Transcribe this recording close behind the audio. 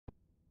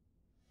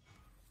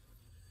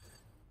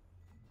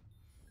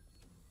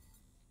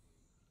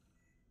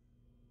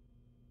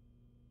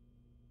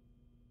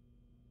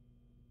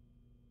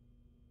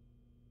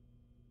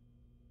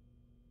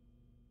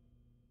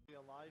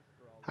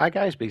Hi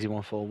guys,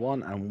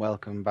 Biggsy141 and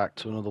welcome back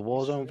to another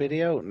Warzone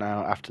video.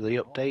 Now after the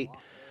update,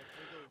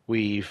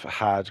 we've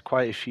had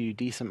quite a few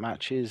decent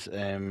matches.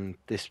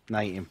 This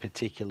night in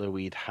particular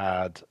we'd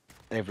had,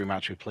 every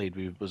match we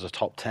played was a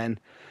top 10.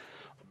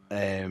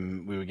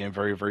 We were getting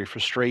very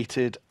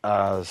frustrated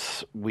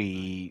as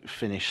we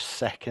finished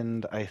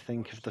second, I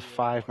think, of the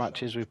 5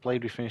 matches we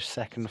played. We finished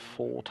second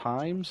 4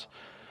 times.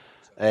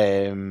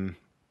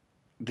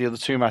 The other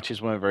 2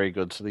 matches weren't very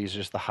good, so these are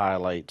just the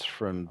highlights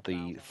from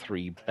the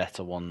 3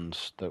 better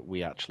ones that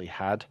we actually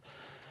had.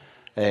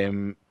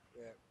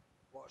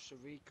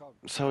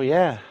 So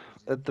yeah,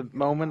 at the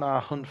moment our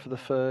hunt for the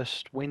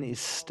first win is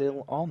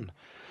still on.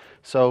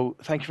 So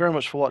thank you very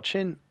much for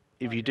watching.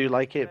 If you do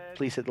like it,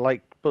 please hit the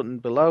like button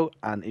below,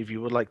 and if you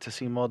would like to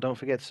see more, don't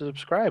forget to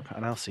subscribe,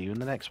 and I'll see you in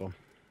the next one.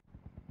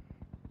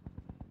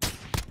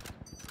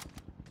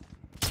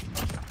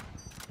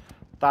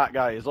 That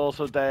guy is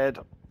also dead.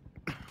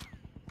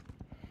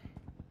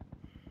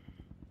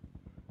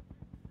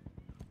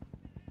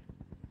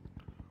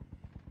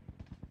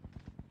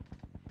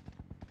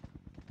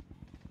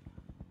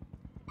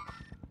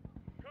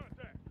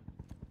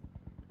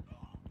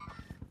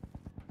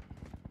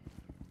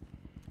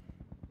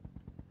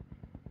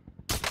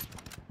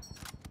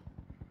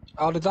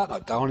 How did that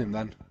knock down him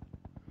then?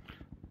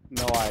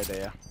 No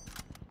idea.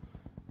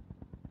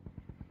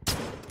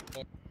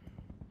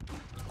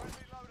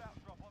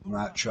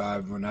 Might try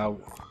and run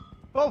out.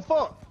 Oh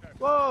fuck!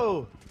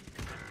 Whoa!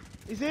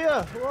 He's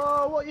here!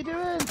 Whoa, what are you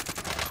doing?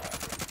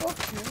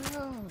 Fucking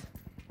hell!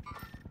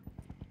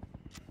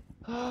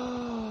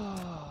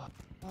 Oh,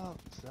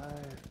 fuck's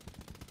sake.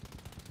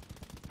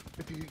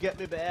 If you could get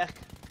me back.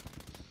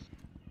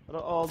 I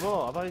don't, oh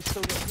no, have I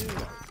still got you?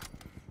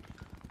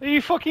 Are you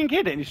fucking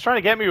kidding? He's trying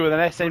to get me with an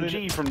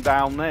SMG from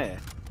down there.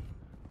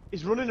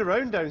 He's running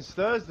around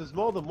downstairs, there's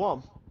more than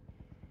one.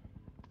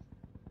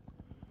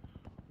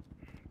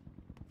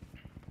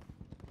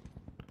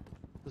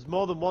 There's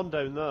more than one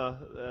down there,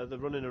 they're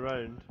running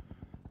around.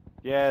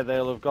 Yeah,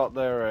 they'll have got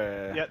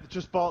their... Yeah, they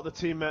just bought the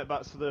teammate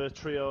back to the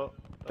trio.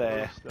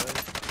 There.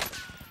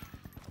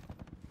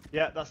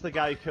 Yeah, that's the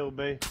guy who killed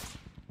me.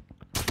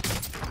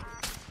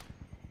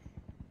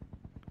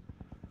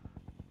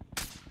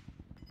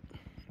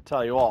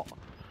 Tell you what,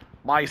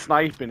 my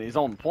sniping is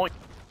on point.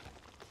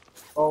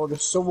 Oh,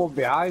 there's someone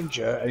behind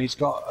you, and he's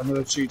got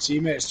another 2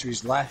 teammates to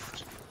his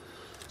left.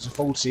 There's a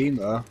full team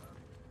there.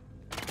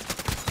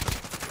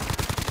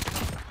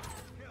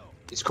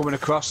 He's coming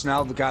across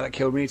now. The guy that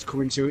killed me is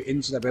coming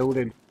into the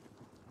building.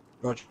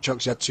 Roger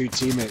Chucks had 2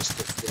 teammates.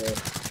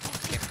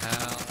 Fucking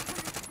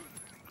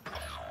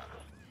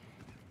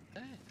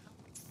hell.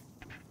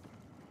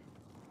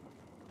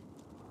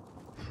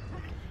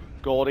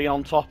 Gordy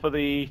on top of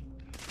the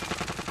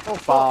Oh,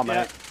 bar, fuck, mate.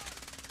 yeah.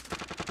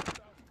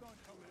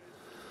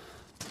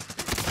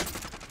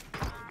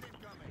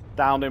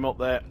 Downed him up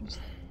there.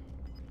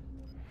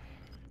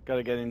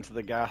 Gotta get into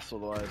the gas,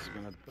 otherwise he's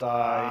gonna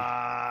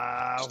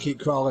die. Just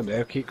keep crawling,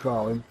 Dave. Keep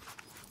crawling.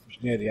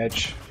 Just near the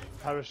edge.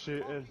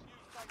 Parachuting.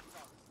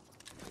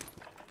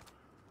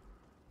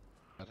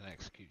 Got an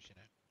executioner.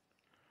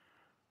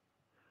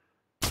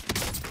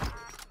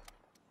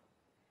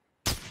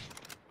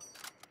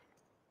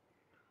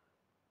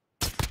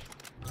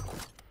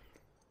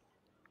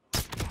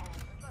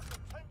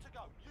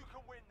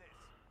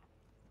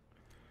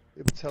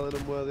 You'll be telling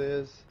them where they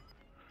is.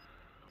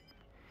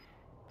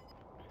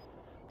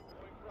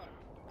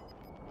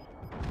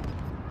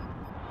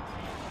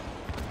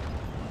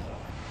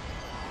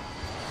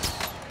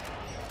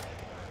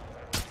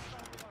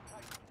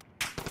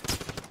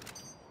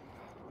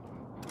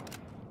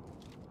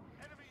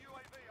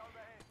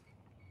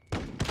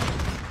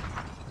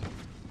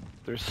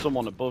 There's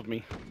someone above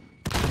me.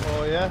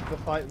 Oh yeah, they're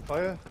fighting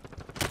fire.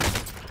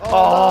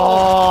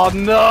 Oh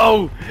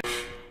no!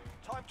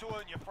 Time to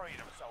earn your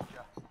freedom,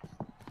 soldier.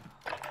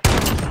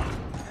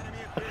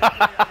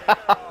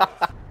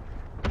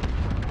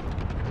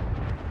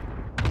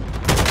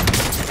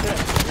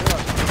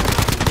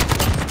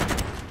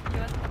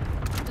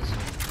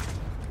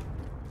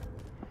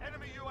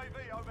 Enemy UAV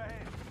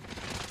overhead.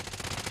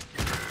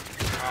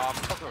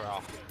 Fucker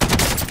off.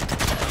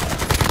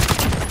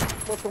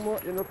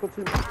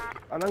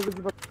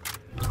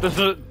 There's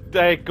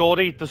a...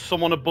 Gordy, there's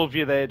someone above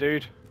you there,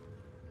 dude.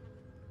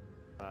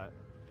 Right.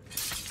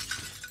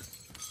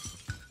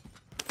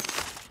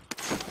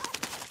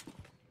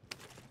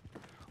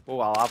 Oh,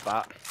 I'll have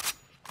that.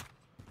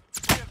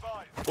 Be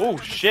advised. Oh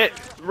shit!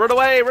 Run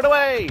away! Run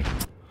away!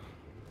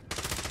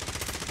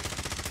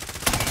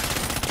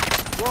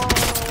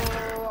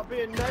 Whoa! I'm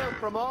being nailed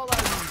from all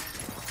ends.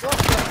 What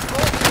the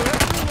fuck? They're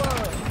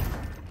everywhere.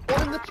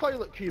 One in the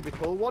toilet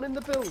cubicle, one in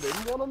the building,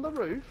 one on the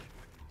roof.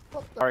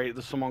 What the? Alright,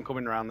 there's someone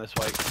coming around this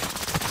way.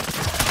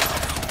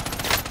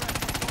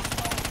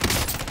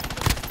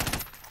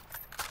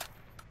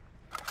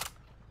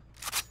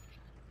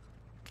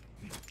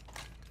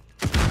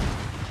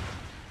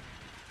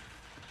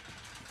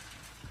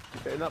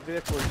 Get in that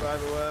vehicle and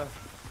drive away.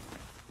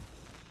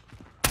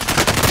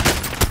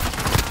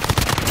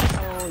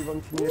 Oh, he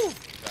runs from you.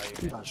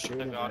 He's not shooting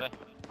They've got it. it.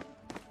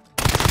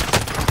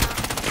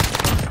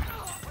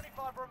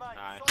 25 remain.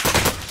 Nice.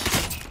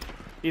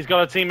 He's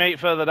got a teammate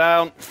further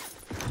down.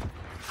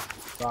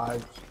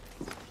 5.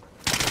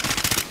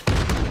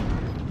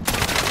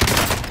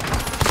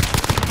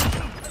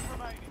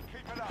 Remaining.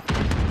 Keep it up.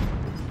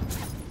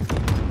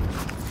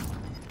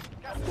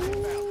 Gas is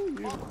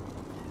inbound.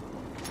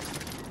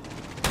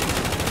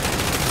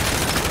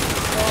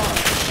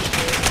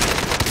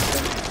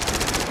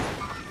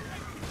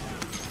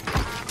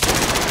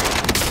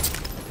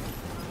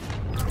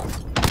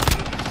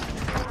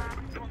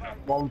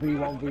 One v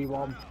one v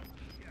one.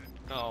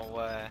 No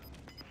way.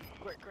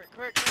 Quick.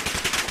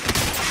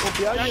 Oh,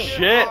 behind you.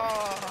 Shit!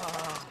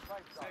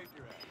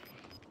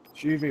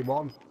 It's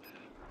UV1.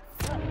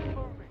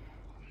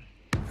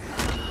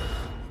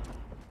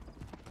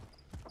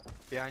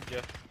 Behind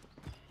you.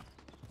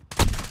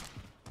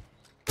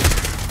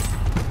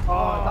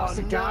 Oh, that's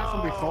the guy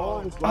from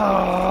before as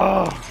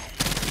well.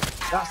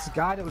 That's the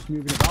guy that was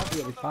moving about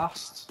really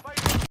fast.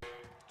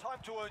 Time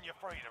to earn your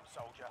freedom,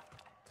 soldier.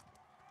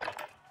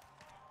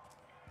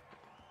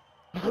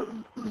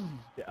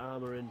 Get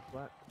armor in,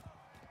 black.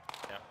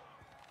 Yeah.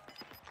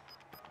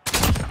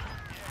 Keep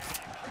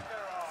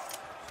their arms.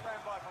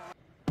 Stand by for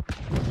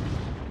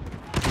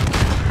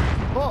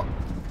Fuck!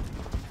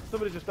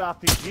 Somebody just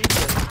RPG'd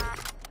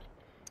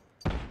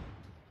me.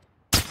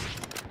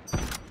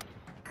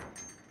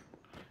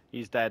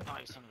 He's dead. Oh,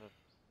 you son of a...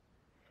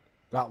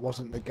 That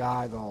wasn't the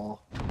guy though.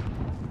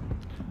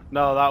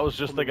 No, that was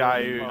just the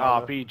guy who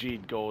Oh.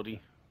 RPG'd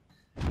Gordy.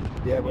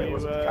 Yeah, but it You,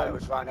 wasn't the guy that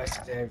was right next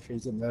to Dave.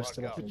 He's in there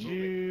still. I Could think.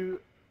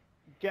 you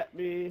get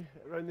me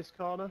around this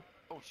corner?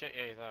 Oh shit,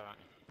 yeah, he's there,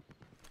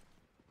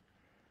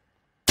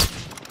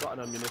 aren't Got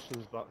an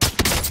ammunitions box.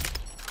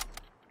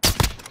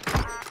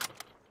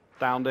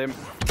 Downed him.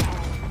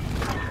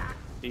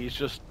 He's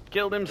just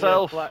killed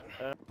himself. Black,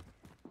 you?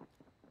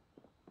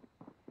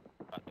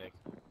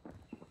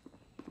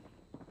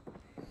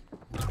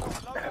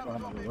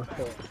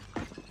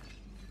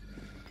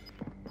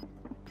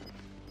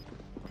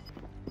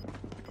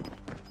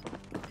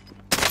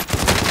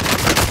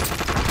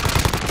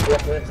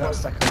 That big. That's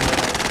second one.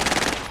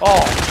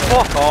 Oh,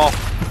 fuck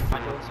off.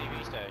 I'm on the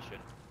TV station.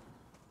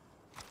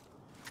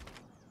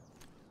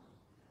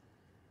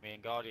 Me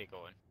and Guardy are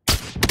going.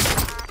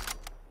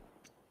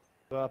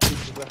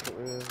 people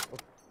definitely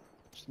up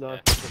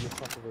snipers on the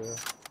top of here.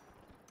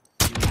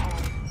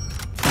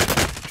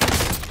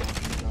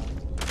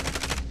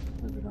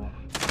 Maybe not.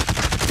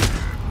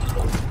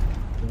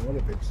 Yeah, what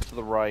a big To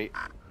the right.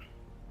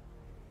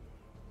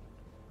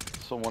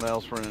 Someone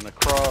else running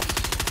across.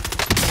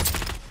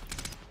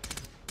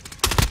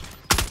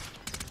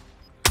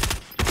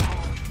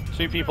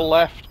 Two people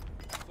left.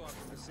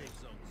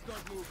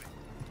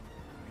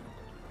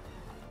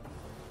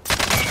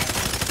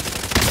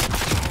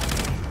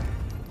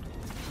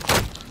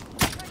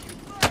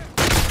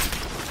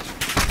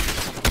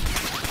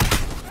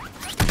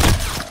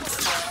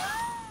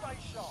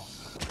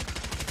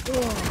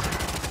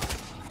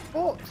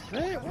 Fuck's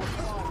sake, what?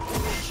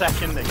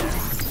 Second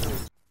again.